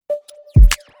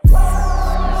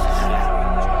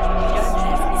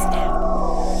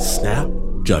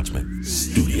Judgment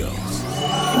Studios.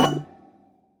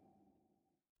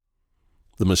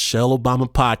 The Michelle Obama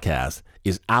Podcast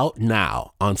is out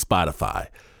now on Spotify.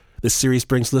 This series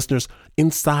brings listeners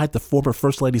inside the former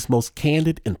First Lady's most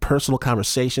candid and personal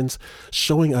conversations,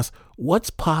 showing us what's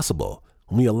possible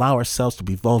when we allow ourselves to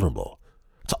be vulnerable,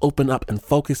 to open up and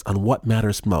focus on what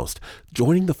matters most.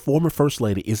 Joining the former First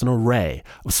Lady is an array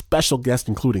of special guests,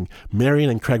 including Marion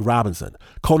and Craig Robinson,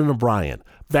 Conan O'Brien,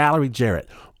 Valerie Jarrett,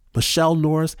 Michelle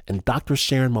Norris, and Dr.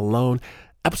 Sharon Malone.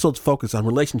 Episodes focus on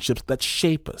relationships that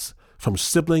shape us, from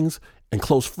siblings and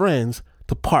close friends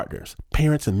to partners,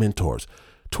 parents, and mentors,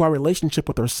 to our relationship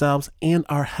with ourselves and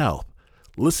our health.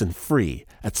 Listen free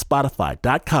at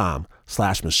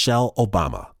spotify.com/Michelle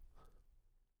Obama.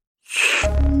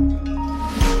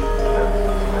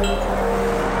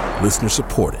 Listener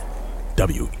supported,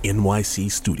 WNYC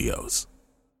Studios.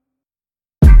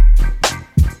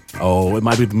 Oh, it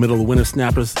might be the middle of winter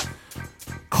snappers.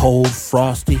 Cold,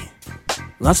 frosty.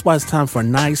 That's why it's time for a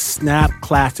nice snap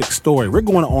classic story. We're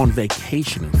going on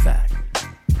vacation, in fact.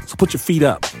 So put your feet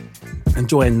up.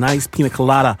 Enjoy a nice pina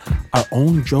colada. Our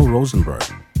own Joe Rosenberg.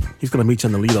 He's going to meet you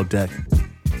on the Lido deck.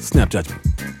 Snap judgment.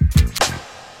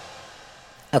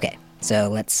 Okay, so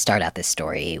let's start out this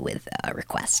story with a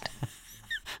request.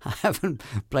 I haven't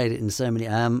played it in so many...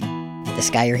 This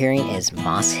guy you're hearing is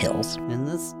Moss Hills. And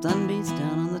the sun beats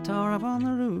down on the tower up on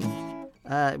the roof.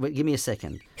 Wait, give me a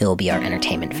second. He'll be our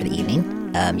entertainment for the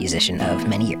evening, a musician of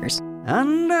many years.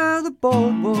 Under the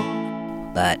boardwalk.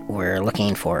 But we're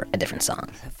looking for a different song.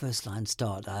 That first line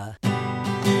start,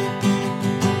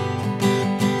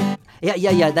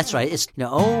 Yeah, that's right. It's,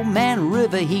 old man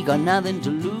River, he got nothing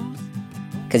to lose.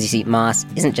 Because you see, Moss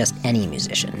isn't just any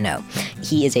musician, no.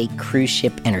 He is a cruise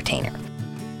ship entertainer.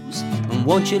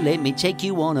 Won't you let me take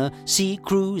you on a sea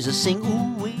cruise, a sing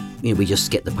ooh-wee? We just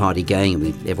get the party going, and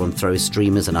everyone throws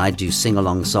streamers, and I do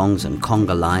sing-along songs and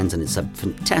conga lines, and it's a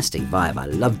fantastic vibe. I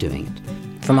love doing it.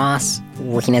 For Moss,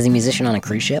 working as a musician on a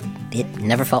cruise ship, it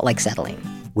never felt like settling.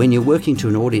 When you're working to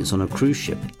an audience on a cruise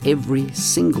ship, every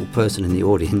single person in the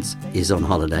audience is on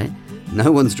holiday.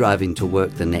 No one's driving to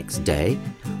work the next day.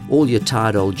 All your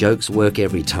tired old jokes work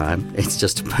every time. It's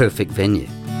just a perfect venue.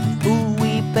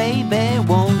 Ooh-wee, baby,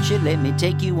 won't you let me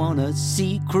take you on a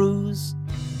sea cruise?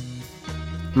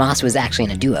 Moss was actually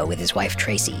in a duo with his wife,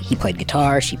 Tracy. He played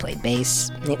guitar, she played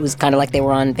bass. It was kind of like they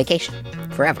were on vacation,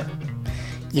 forever.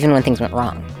 Even when things went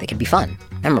wrong, they could be fun,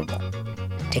 memorable.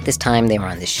 Take this time, they were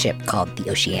on this ship called the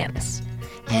Oceanos,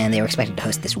 and they were expected to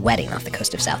host this wedding off the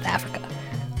coast of South Africa.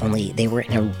 Only they were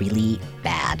in a really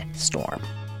bad storm.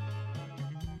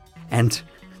 And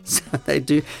so they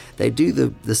do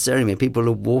the ceremony. People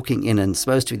are walking in, and it's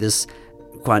supposed to be this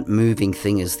quite moving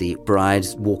thing as the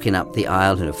bride's walking up the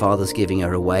aisle and her father's giving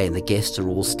her away, and the guests are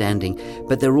all standing,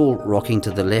 but they're all rocking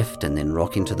to the left and then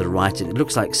rocking to the right, and it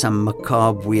looks like some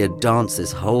macabre weird dance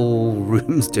this whole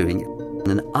room's doing.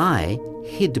 And I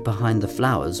hid behind the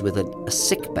flowers with a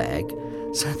sick bag,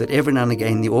 so that every now and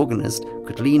again the organist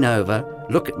could lean over,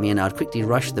 look at me, and I'd quickly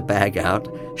rush the bag out,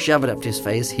 shove it up to his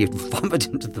face, he'd vomit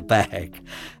into the bag,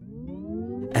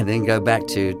 and then go back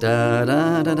to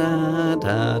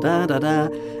da-da-da-da-da-da-da-da,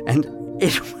 and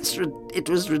it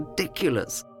was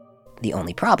ridiculous. The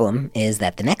only problem is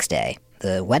that the next day,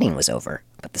 the wedding was over,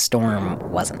 but the storm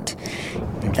wasn't.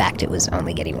 In fact, it was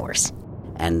only getting worse.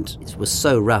 And it was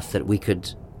so rough that we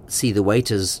could see the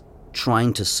waiters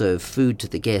trying to serve food to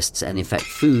the guests, and in fact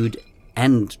food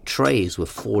and trays were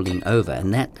falling over,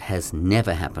 and that has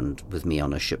never happened with me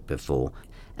on a ship before.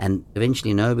 And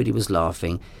eventually nobody was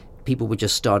laughing. People were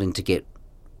just starting to get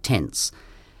tense.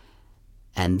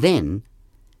 And then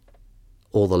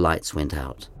all the lights went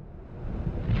out.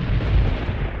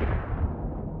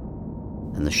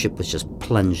 And the ship was just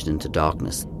plunged into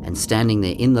darkness. And standing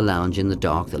there in the lounge in the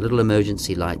dark, the little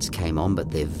emergency lights came on,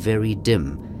 but they're very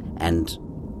dim. And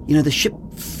the ship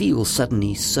feels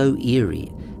suddenly so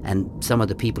eerie, and some of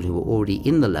the people who were already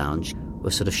in the lounge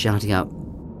were sort of shouting out,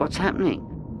 "What's happening?"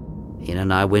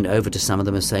 And I went over to some of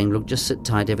them and saying, "Look, just sit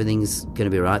tight, everything's going to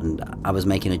be right." And I was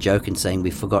making a joke and saying,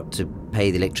 "We forgot to pay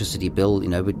the electricity bill,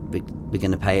 we're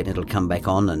going to pay it and it'll come back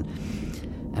on."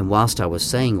 And whilst I was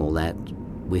saying all that,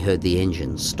 we heard the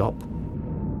engine stop.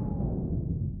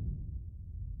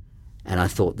 And I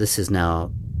thought, this is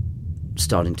now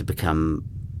starting to become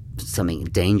something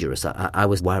dangerous. I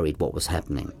was worried what was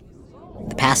happening.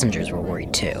 The passengers were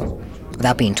worried too.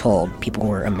 Without being told, people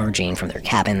were emerging from their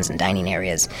cabins and dining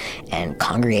areas and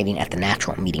congregating at the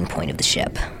natural meeting point of the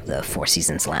ship, the Four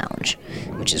Seasons Lounge,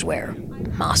 which is where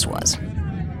Moss was.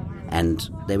 And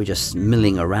they were just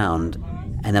milling around.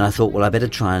 And then I thought, well, I better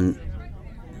try and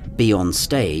be on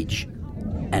stage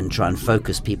and try and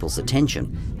focus people's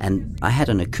attention. And I had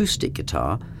an acoustic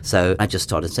guitar, so I just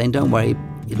started saying, don't worry,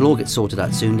 it'll all get sorted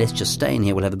out soon, let's just stay in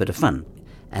here, we'll have a bit of fun.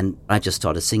 And I just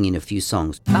started singing a few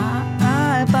songs.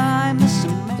 Bye, bye, Miss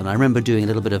America. And I remember doing a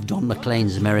little bit of Don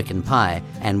McLean's American Pie,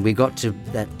 and we got to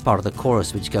that part of the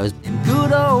chorus which goes, "Them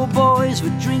good old boys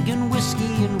were drinking whiskey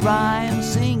and rye and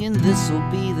singing, this'll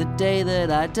be the day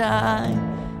that I die."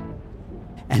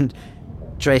 And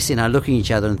Tracy and I looked at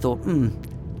each other and thought,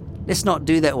 let's not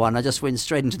do that one. I just went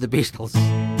straight into the Beatles.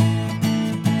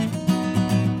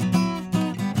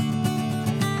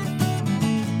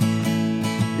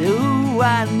 Ooh,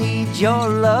 I need your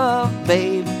love,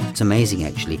 babe. It's amazing,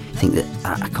 actually. I think that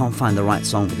I can't find the right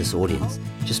song for this audience.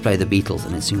 Just play the Beatles,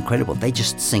 and it's incredible. They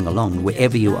just sing along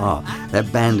wherever you are.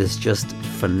 That band is just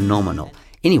phenomenal.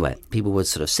 Anyway, people were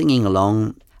sort of singing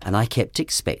along, and I kept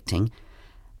expecting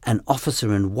an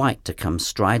officer in white to come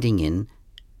striding in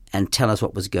and tell us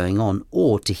what was going on,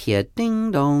 or to hear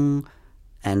ding dong,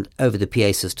 and over the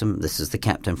PA system, this is the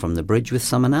captain from the bridge with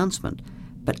some announcement.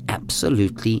 But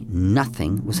absolutely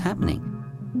nothing was happening.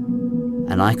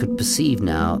 And I could perceive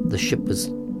now the ship was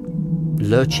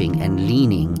lurching and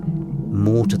leaning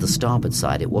more to the starboard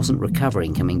side. It wasn't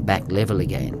recovering, coming back level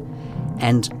again.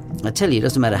 And I tell you, it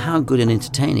doesn't matter how good an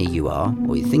entertainer you are,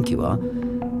 or you think you are,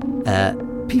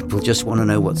 people just want to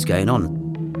know what's going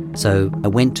on. So I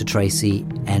went to Tracy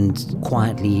and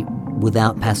quietly,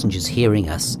 without passengers hearing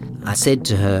us, I said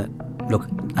to her, look,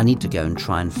 I need to go and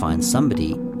try and find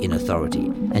somebody in authority.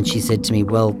 And she said to me,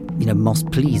 well, Moss,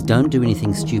 please don't do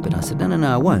anything stupid. I said,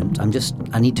 no, I won't.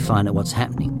 I need to find out what's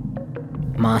happening.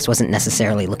 Moss wasn't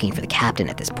necessarily looking for the captain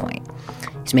at this point.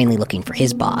 He's mainly looking for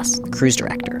his boss, the cruise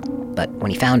director. But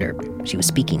when he found her, she was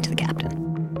speaking to the captain.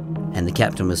 And the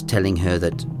captain was telling her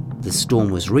that the storm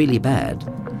was really bad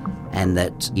and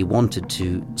that he wanted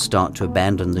to start to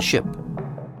abandon the ship.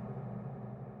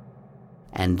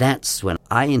 And that's when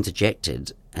I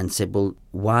interjected and said, well,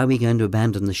 why are we going to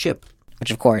abandon the ship?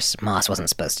 Which, of course, Moss wasn't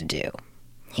supposed to do.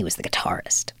 He was the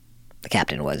guitarist. The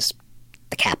captain was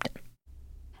the captain.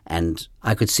 And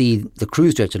I could see the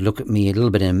cruise director look at me a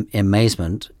little bit in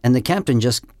amazement, and the captain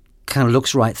just kind of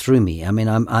looks right through me. I mean,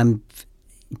 I'm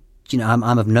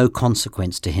of no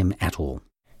consequence to him at all.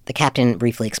 The captain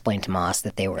briefly explained to Moss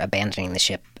that they were abandoning the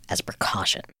ship as a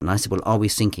precaution. And I said, well, are we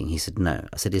sinking? He said, no.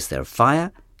 I said, is there a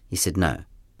fire? He said, no.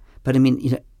 But I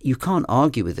mean, you can't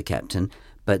argue with the captain,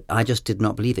 but I just did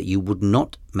not believe that you would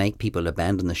not make people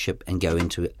abandon the ship and go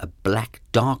into a black,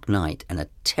 dark night and a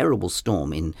terrible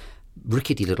storm in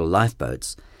rickety little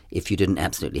lifeboats if you didn't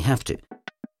absolutely have to.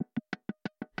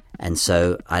 And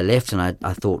so I left, and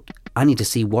I thought, I need to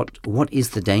see what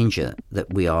is the danger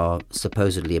that we are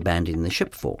supposedly abandoning the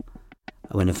ship for.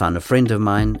 I went and found a friend of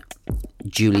mine,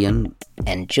 Julian.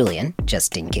 And Julian,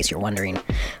 just in case you're wondering,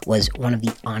 was one of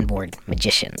the onboard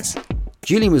magicians.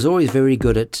 Julian was always very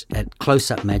good at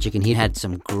close-up magic, and he had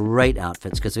some great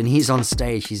outfits, because when he's on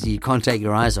stage, you can't take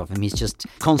your eyes off him. He's just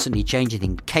constantly changing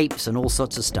things, capes and all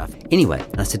sorts of stuff. Anyway,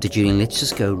 I said to Julian, let's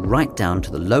just go right down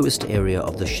to the lowest area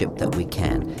of the ship that we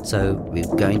can. So we're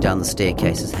going down the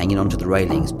staircases, hanging onto the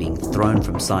railings, being thrown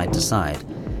from side to side,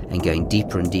 and going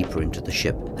deeper and deeper into the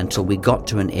ship until we got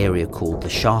to an area called the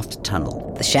shaft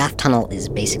tunnel. The shaft tunnel is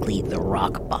basically the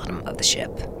rock bottom of the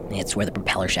ship. It's where the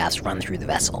propeller shafts run through the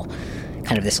vessel.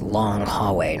 Kind of this long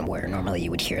hallway where normally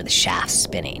you would hear the shafts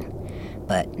spinning.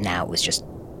 But now it was just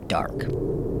dark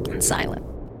and silent.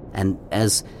 And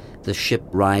as the ship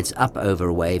rides up over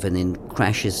a wave and then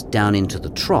crashes down into the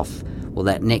trough, well,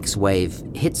 that next wave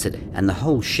hits it and the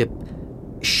whole ship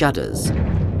shudders.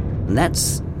 And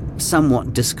that's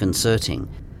somewhat disconcerting.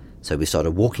 So we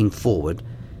started walking forward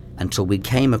until we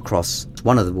came across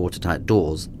one of the watertight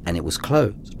doors, and it was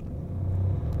closed.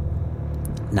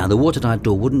 Now, the watertight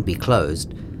door wouldn't be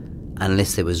closed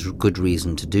unless there was good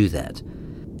reason to do that.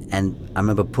 And I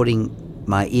remember putting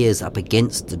my ears up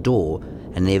against the door,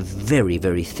 and they're very,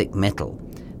 very thick metal.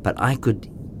 But I could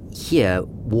hear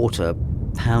water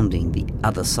pounding the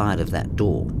other side of that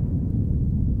door.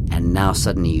 And now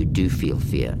suddenly you do feel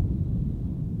fear.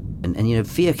 And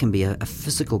fear can be a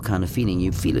physical kind of feeling.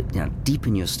 You feel it deep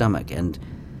in your stomach. And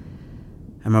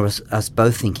I remember us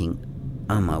both thinking,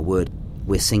 oh my word,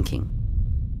 we're sinking.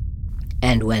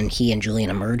 And when he and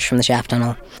Julian emerged from the shaft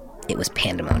tunnel, it was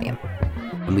pandemonium.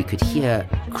 And we could hear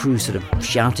crew sort of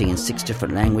shouting in 6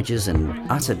 different languages and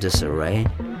utter disarray.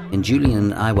 And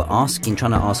Julian and I were trying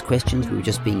to ask questions. We were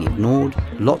just being ignored.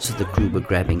 Lots of the crew were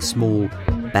grabbing small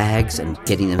bags and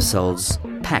getting themselves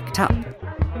packed up.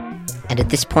 And at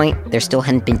this point, there still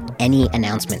hadn't been any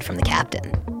announcement from the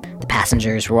captain. The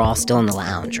passengers were all still in the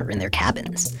lounge or in their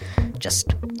cabins,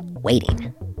 just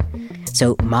waiting.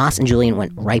 So Moss and Julian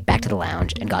went right back to the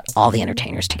lounge and got all the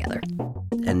entertainers together.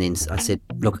 And then I said,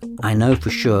 look, I know for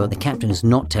sure the captain is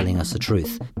not telling us the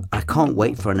truth. I can't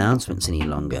wait for announcements any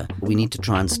longer. We need to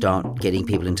try and start getting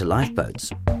people into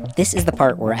lifeboats. This is the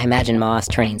part where I imagine Moss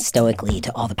turning stoically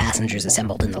to all the passengers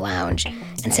assembled in the lounge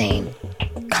and saying,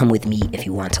 "Come with me if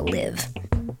you want to live."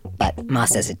 But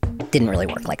Moss says it didn't really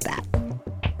work like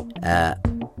that.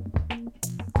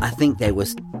 I think they were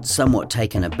somewhat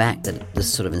taken aback that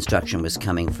this sort of instruction was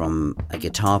coming from a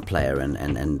guitar player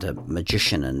and a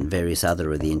magician and various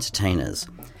other of the entertainers.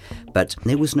 But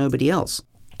there was nobody else.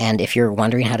 And if you're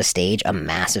wondering how to stage a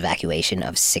mass evacuation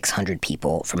of 600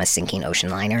 people from a sinking ocean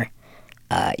liner,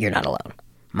 you're not alone.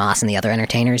 Moss and the other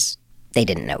entertainers, they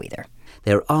didn't know either.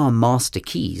 There are master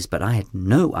keys, but I had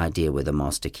no idea where the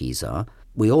master keys are.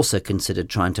 We also considered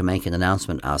trying to make an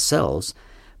announcement ourselves,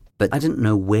 but I didn't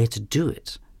know where to do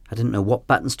it. I didn't know what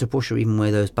buttons to push or even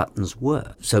where those buttons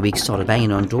were. So we started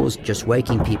banging on doors, just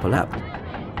waking people up.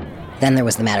 Then there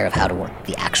was the matter of how to work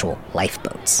the actual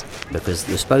lifeboats. Because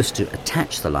you're supposed to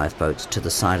attach the lifeboats to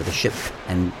the side of the ship,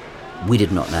 and we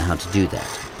did not know how to do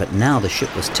that. But now the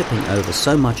ship was tipping over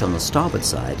so much on the starboard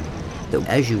side that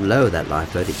as you lower that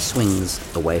lifeboat, it swings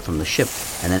away from the ship,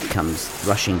 and then it comes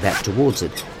rushing back towards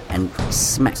it and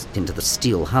smacks into the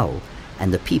steel hull.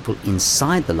 And the people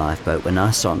inside the lifeboat were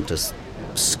now starting to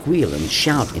squeal and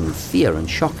shout in fear and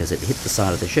shock as it hit the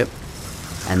side of the ship.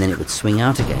 And then it would swing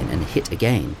out again and hit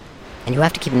again. And you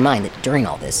have to keep in mind that during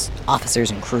all this, officers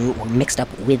and crew were mixed up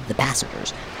with the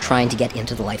passengers, trying to get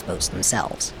into the lifeboats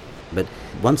themselves. But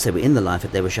once they were in the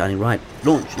lifeboat, they were shouting, right,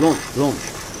 launch, launch, launch.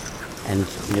 And,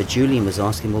 Julian was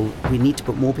asking, well, we need to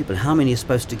put more people. How many are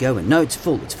supposed to go in? No, it's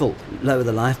full, it's full. Lower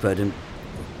the lifeboat. And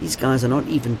these guys are not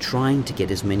even trying to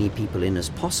get as many people in as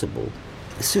possible.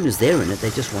 As soon as they're in it, they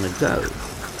just want to go.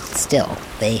 Still,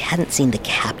 they hadn't seen the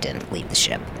captain leave the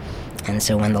ship. And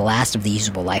so when the last of the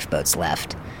usable lifeboats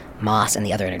left, Moss and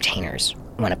the other entertainers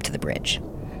went up to the bridge.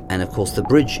 And of course the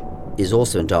bridge is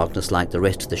also in darkness like the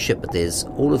rest of the ship, but there's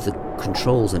all of the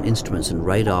controls and instruments and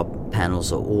radar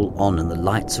panels are all on and the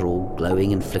lights are all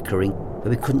glowing and flickering, but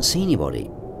we couldn't see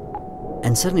anybody.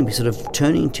 And suddenly we sort of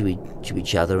turning to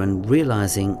each other and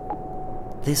realizing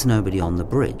there's nobody on the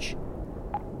bridge.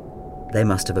 They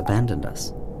must have abandoned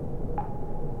us.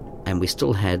 And we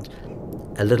still had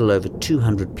a little over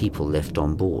 200 people left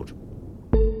on board.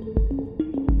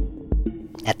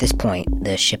 At this point,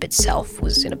 the ship itself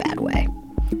was in a bad way.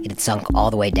 It had sunk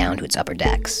all the way down to its upper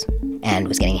decks and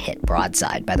was getting hit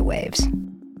broadside by the waves.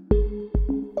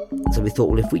 So we thought,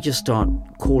 well, if we just start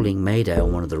calling Mayday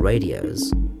on one of the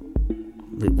radios,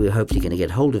 we're hopefully going to get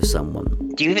hold of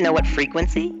someone. Do you even know what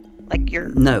frequency?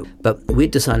 No, but we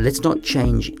decided let's not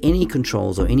change any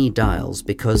controls or any dials,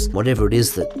 because whatever it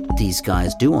is that these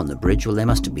guys do on the bridge, well, they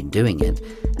must have been doing it.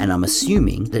 And I'm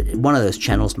assuming that one of those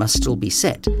channels must still be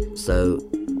set. So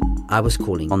I was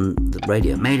calling on the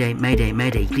radio, Mayday, Mayday,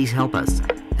 Mayday, please help us.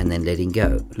 And then letting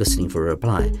go, listening for a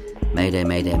reply, Mayday,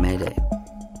 Mayday, Mayday.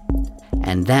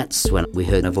 And that's when we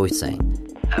heard a voice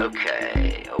saying,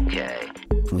 okay, okay.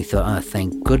 And we thought, oh,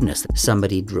 thank goodness that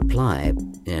somebody'd reply.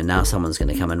 Now someone's going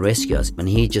to come and rescue us. And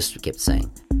he just kept saying,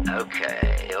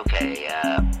 okay,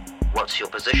 what's your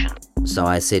position? So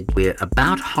I said, we're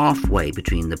about halfway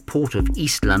between the port of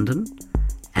East London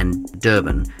and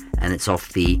Durban, and it's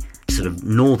off the sort of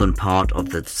northern part of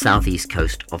the southeast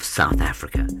coast of South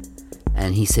Africa.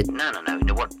 And he said, no,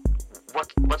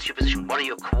 what's your position? What are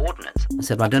your coordinates? I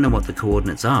said, well, I don't know what the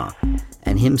coordinates are.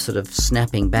 And him sort of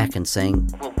snapping back and saying,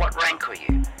 well, what rank are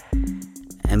you?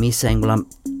 And me saying, well,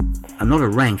 I'm not a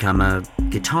rank, I'm a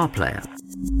guitar player.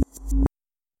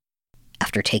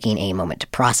 After taking a moment to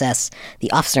process,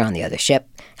 the officer on the other ship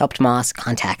helped Moss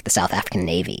contact the South African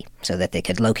Navy so that they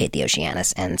could locate the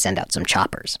Oceanos and send out some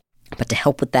choppers. But to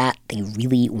help with that, they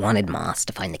really wanted Moss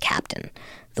to find the captain,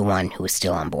 the one who was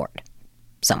still on board,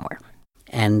 somewhere.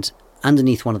 And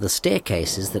underneath one of the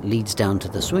staircases that leads down to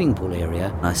the swimming pool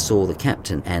area, I saw the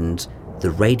captain and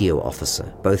the radio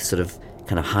officer, both sort of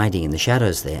kind of hiding in the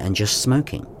shadows there and just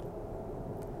smoking.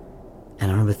 And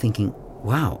I remember thinking,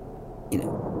 wow,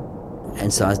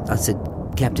 And so I said,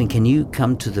 Captain, can you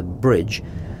come to the bridge?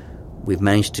 We've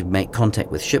managed to make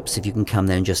contact with ships. If you can come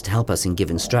there and just help us and give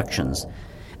instructions.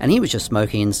 And he was just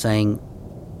smoking and saying,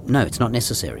 no, it's not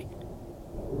necessary.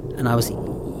 And I was,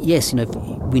 yes,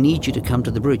 we need you to come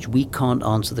to the bridge. We can't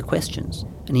answer the questions.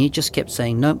 And he just kept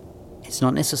saying, no, it's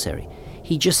not necessary.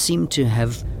 He just seemed to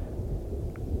have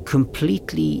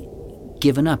completely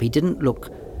given up. He didn't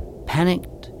look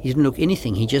panicked. He didn't look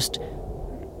anything. He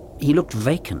looked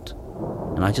vacant.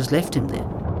 And I just left him there.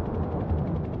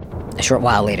 A short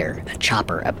while later, a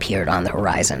chopper appeared on the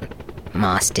horizon.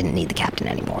 Moss didn't need the captain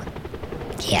anymore.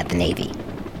 He had the Navy.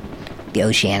 The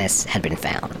Oceanos had been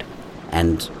found.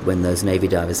 And when those Navy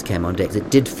divers came on deck, it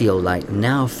did feel like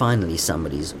now finally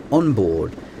somebody's on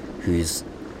board who's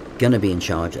going to be in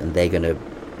charge and they're going to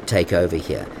take over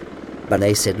here. But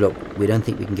they said, look, we don't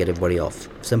think we can get everybody off.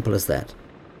 Simple as that.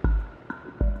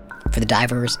 For the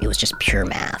divers, it was just pure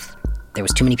math. There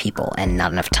was too many people and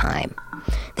not enough time.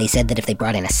 They said that if they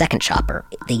brought in a second chopper,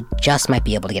 they just might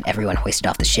be able to get everyone hoisted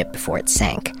off the ship before it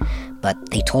sank. But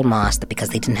they told Moss that because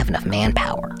they didn't have enough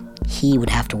manpower, he would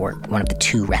have to work one of the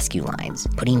 2 rescue lines,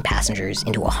 putting passengers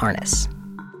into a harness.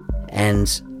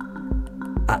 And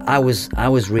I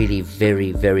was really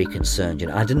very, very concerned.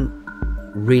 I didn't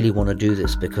really want to do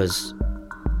this because,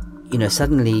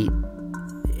 suddenly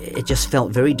it just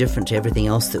felt very different to everything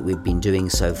else that we've been doing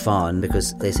so far. And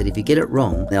because they said if you get it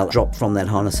wrong, they'll drop from that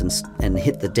harness and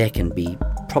hit the deck and be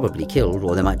probably killed,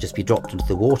 or they might just be dropped into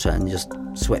the water and just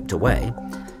swept away.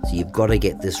 So you've got to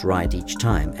get this right each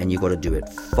time, and you've got to do it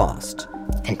fast.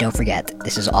 And don't forget,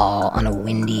 this is all on a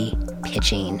windy,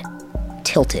 pitching,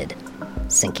 tilted,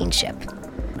 sinking ship.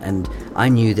 And I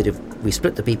knew that if we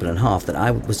split the people in half, that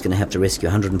I was going to have to rescue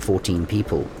 114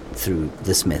 people through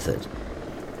this method.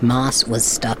 Moss was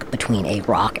stuck between a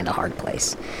rock and a hard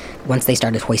place. Once they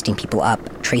started hoisting people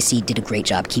up, Tracy did a great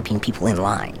job keeping people in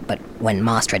line, but when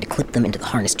Moss tried to clip them into the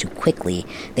harness too quickly,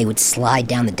 they would slide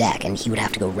down the deck and he would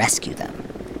have to go rescue them.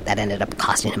 That ended up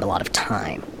costing him a lot of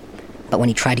time. But when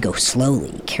he tried to go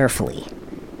slowly, carefully,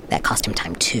 that cost him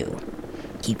time too.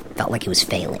 He felt like he was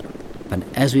failing. But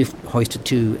as we hoisted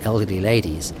 2 elderly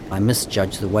ladies, I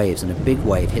misjudged the waves, and a big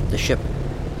wave hit the ship,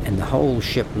 and the whole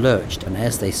ship lurched, and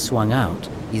as they swung out,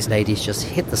 these ladies just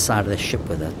hit the side of the ship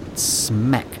with a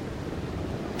smack.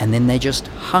 And then they just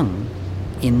hung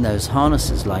in those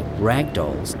harnesses like rag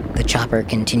dolls. The chopper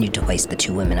continued to hoist the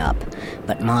 2 women up,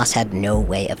 but Moss had no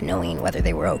way of knowing whether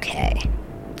they were okay.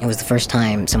 It was the first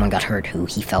time someone got hurt who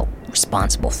he felt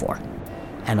responsible for.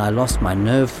 And I lost my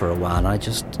nerve for a while. I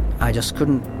just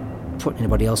couldn't put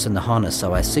anybody else in the harness,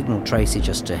 so I signaled Tracy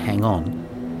just to hang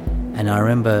on. And I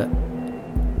remember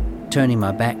turning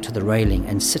my back to the railing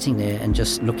and sitting there and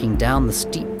just looking down the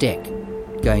steep deck,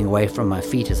 going away from my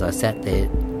feet as I sat there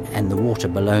and the water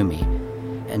below me,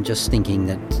 and just thinking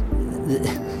that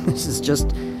this is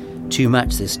just too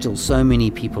much. There's still so many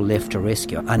people left to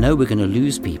rescue. I know we're going to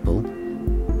lose people.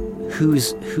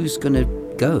 Who's going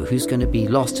to go? Who's going to be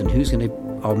lost? And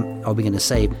are we going to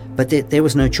save? But there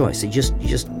was no choice.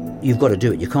 You've got to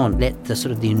do it. You can't let the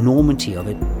sort of the enormity of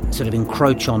it sort of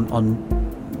encroach on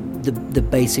the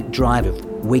basic drive of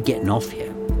we're getting off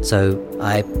here. So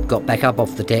I got back up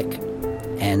off the deck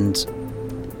and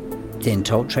then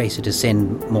told Tracy to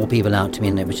send more people out to me,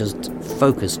 and it was just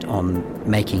focused on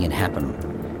making it happen.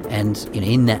 And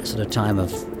in that sort of time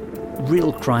of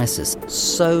real crisis,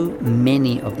 so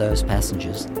many of those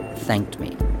passengers thanked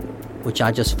me, which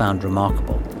I just found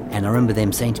remarkable. And I remember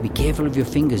them saying to me, careful of your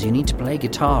fingers, you need to play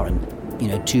guitar.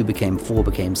 And 2 became 4,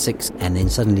 became 6. And then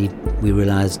suddenly we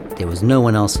realized there was no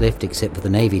one else left except for the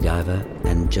Navy diver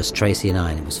and just Tracy and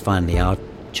I. And it was finally our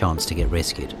chance to get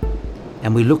rescued.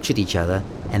 And we looked at each other,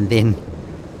 and then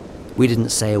we didn't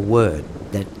say a word.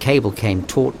 That cable came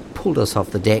taut, pulled us off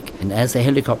the deck, and as the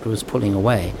helicopter was pulling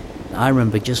away, I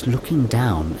remember just looking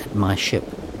down at my ship,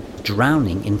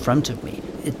 drowning in front of me.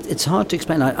 It's hard to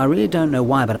explain. I really don't know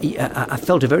why, but I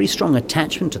felt a very strong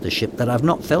attachment to the ship that I've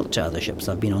not felt to other ships.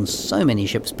 I've been on so many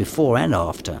ships before and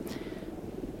after.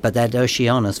 But that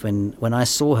Oceanos, when I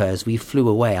saw her as we flew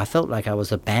away, I felt like I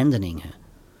was abandoning her.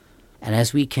 And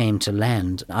as we came to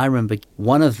land, I remember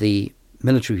one of the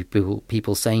military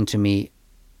people saying to me,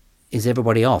 is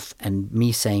everybody off? And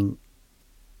me saying,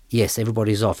 yes,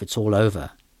 everybody's off, it's all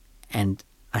over. And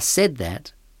I said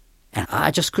that, and I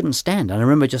just couldn't stand. And I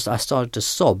remember I started to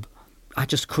sob. I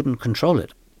just couldn't control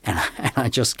it. And I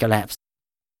just collapsed.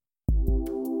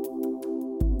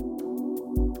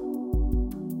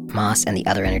 Moss and the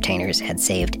other entertainers had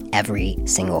saved every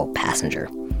single passenger.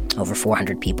 Over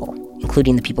 400 people,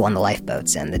 including the people on the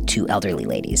lifeboats and the 2 elderly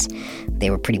ladies. They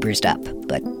were pretty bruised up,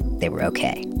 but they were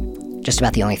okay. Just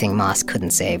about the only thing Moss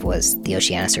couldn't save was the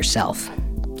Oceanos herself.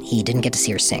 He didn't get to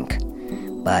see her sink,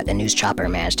 but a news chopper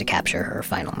managed to capture her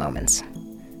final moments.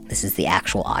 This is the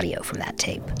actual audio from that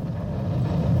tape.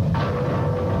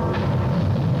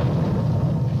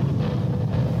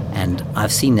 And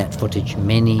I've seen that footage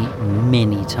many,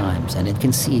 many times, and it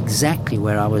can see exactly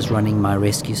where I was running my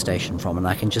rescue station from, and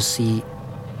I can just see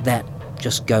that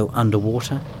just go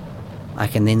underwater. I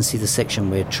can then see the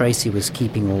section where Tracy was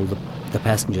keeping all the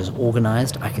passengers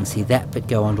organized. I can see that bit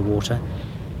go underwater.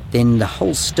 then the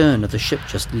whole stern of the ship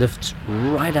just lifts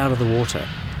right out of the water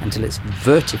until it's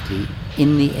vertically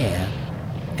in the air,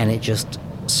 and it just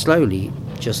slowly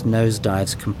just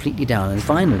nosedives completely down. And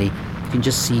finally, you can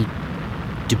just see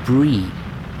debris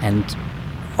and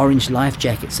orange life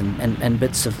jackets and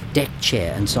bits of deck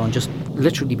chair and so on just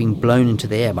literally being blown into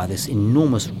the air by this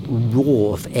enormous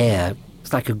roar of air.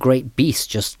 It's like a great beast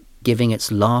just giving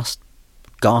its last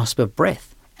gasp of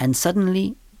breath. And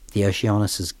suddenly, the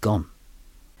Oceanus is gone.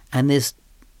 And there's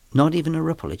not even a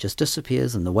ripple. It just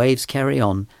disappears and the waves carry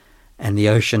on and the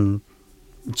ocean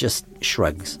just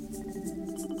shrugs.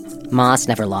 Moss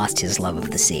never lost his love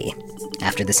of the sea.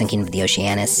 After the sinking of the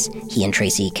Oceanus, he and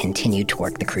Tracy continued to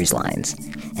work the cruise lines.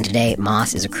 And today,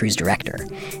 Moss is a cruise director.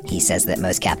 He says that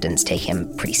most captains take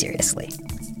him pretty seriously.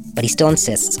 But he still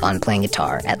insists on playing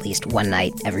guitar at least one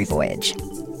night every voyage.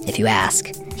 If you ask,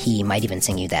 he might even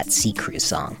sing you that sea cruise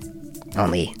song,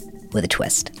 only with a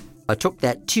twist. I took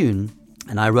that tune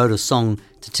and I wrote a song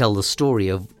to tell the story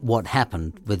of what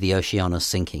happened with the Oceanus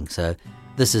sinking. So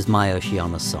this is my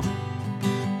Oceanus song.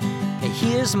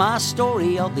 Here's my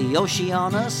story of the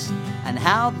Oceanus and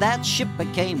how that ship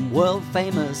became world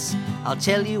famous. I'll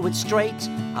tell you it straight,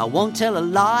 I won't tell a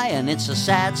lie, and it's a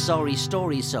sad, sorry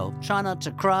story, so try not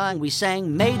to cry. We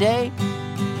sang Mayday,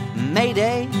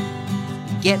 Mayday,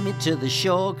 get me to the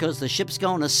shore, 'cause the ship's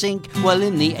gonna sink. Well,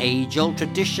 in the age-old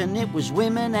tradition, it was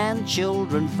women and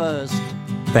children first.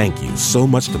 Thank you so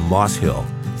much to Moss Hill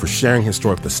for sharing his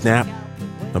story of the snap.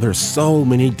 Now, there are so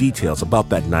many details about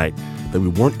that night that we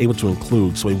weren't able to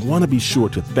include, so we want to be sure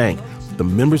to thank the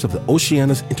members of the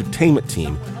Oceanos entertainment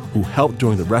team who helped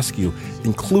during the rescue,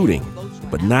 including,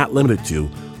 but not limited to,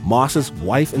 Moss's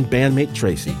wife and bandmate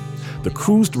Tracy, the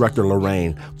cruise director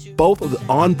Lorraine, both of the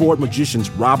onboard magicians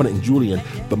Robin and Julian,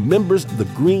 the members of the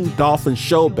Green Dolphin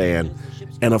Show Band,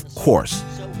 and of course,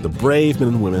 the brave men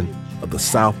and women of the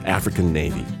South African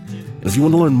Navy. And if you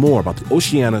want to learn more about the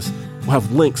Oceanus, we'll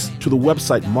have links to the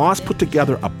website Moss put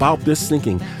together about this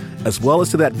sinking, as well as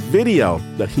to that video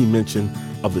that he mentioned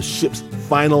of the ship's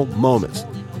final moments.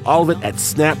 All of it at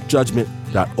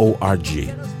snapjudgment.org.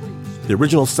 The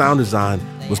original sound design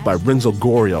was by Renzo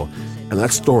Gorrio, and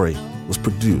that story was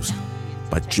produced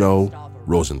by Joe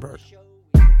Rosenberg.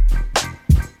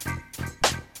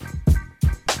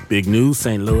 Big news,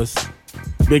 St. Louis.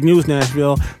 Big news,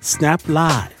 Nashville. Snap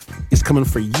Live is coming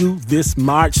for you this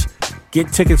March.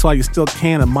 Get tickets while you still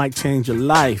can. It might change your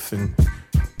life. And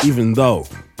even though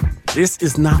this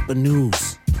is not the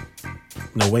news.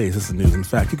 No way is this the news. In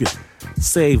fact, you could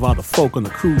save all the folk on the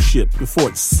cruise ship before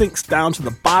it sinks down to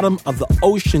the bottom of the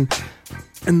ocean.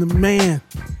 And the man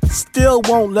still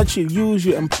won't let you use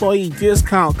your employee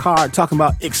discount card talking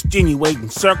about extenuating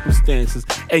circumstances.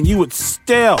 And you would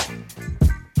still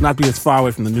not be as far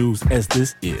away from the news as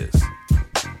this is.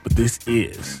 But this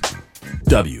is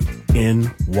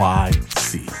WNYC.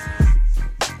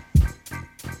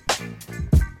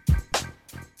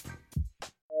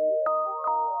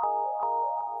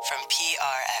 From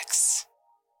PRX.